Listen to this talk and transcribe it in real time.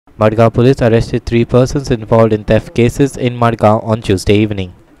Madgao police arrested 3 persons involved in theft cases in Madgao on Tuesday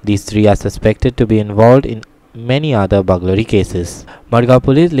evening. These 3 are suspected to be involved in many other burglary cases. Madgao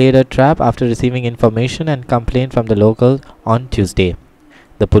police laid a trap after receiving information and complaint from the locals on Tuesday.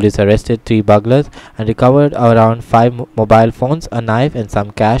 The police arrested 3 burglars and recovered around 5 mobile phones, a knife and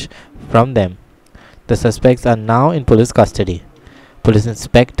some cash from them. The suspects are now in police custody. Police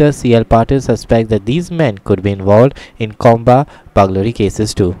Inspector C.L. Patil suspects that these men could be involved in combat burglary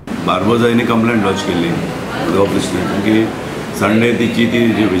cases too. बार्बोजाईने complaint launch केली Madgaon police station की Sunday तिची ती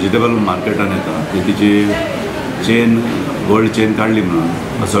जी vegetable मार्केटान येता ती तिची chain gold chain काढली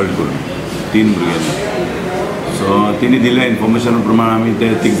म्हणून असॉल्ट करून 3 भुरग्यांनी सो तिने दिल्या इन्फॉर्मेशन प्रमाण आम्ही ते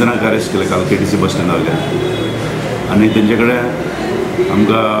 3 जणांक अरेस्ट केले काल KTC बस स्टँड वयल्यान आनी तेंचे कडेन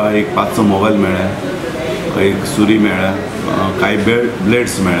आमकां एक 500 मोबायल मेळ्ळे एक सुरी मेळ्ळ्या काही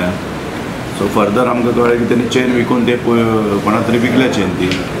ब्लेड्स मेळ्ळ्या सो फर्दर आमकां कळ्ळें की तेणी चेन विकून ते कोणा तरी विकल्या चेन ती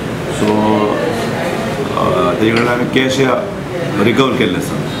सो तेजे कडल्यान आमी कॅश रिकवर केल्ले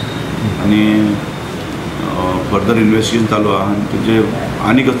आसा आनी फर्दर इन्वेस्टिगेशन चालू आहा आनी तेजे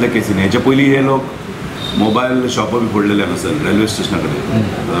आनी कसले केसी न्ही हेचे पयलीं हे लोक मोबायल शॉपां बी फोडलेले हांगासर रेल्वे स्टेशना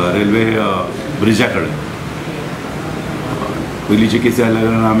कडेन रेल्वे ब्रिजा कडेन पयलींचे केसी आसल्या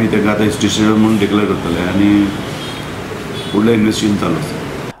कारणान आमी ताका आतां स्टेशन म्हणून डिक्लेअर करतले आनी फुडलें इन्वेस्टिगेशन चालू आसा.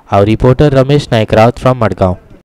 Our reporter Ramesh Naik Raut from Madgao.